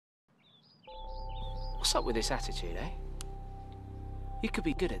What's up with this attitude, eh? You could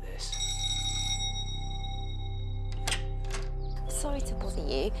be good at this. Sorry to bother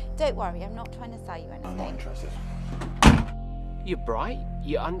you. Don't worry, I'm not trying to sell you anything. I'm not interested. You're bright,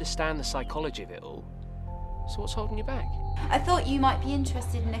 you understand the psychology of it all. So what's holding you back? I thought you might be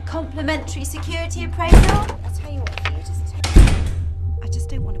interested in a complimentary security appraisal. I'll tell you what, I just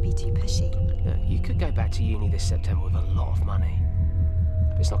don't want to be too pushy. Look, you could go back to uni this September with a lot of money.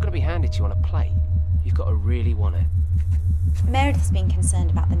 But it's not going to be handed to you on a plate. You've got to really want it. Meredith's been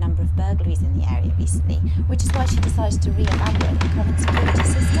concerned about the number of burglaries in the area recently, which is why she decided to re-evaluate the current security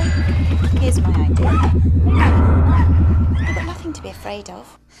system. Here's my idea. You've got nothing to be afraid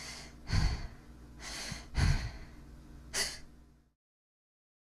of.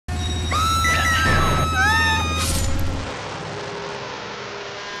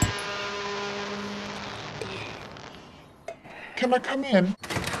 Can I come in?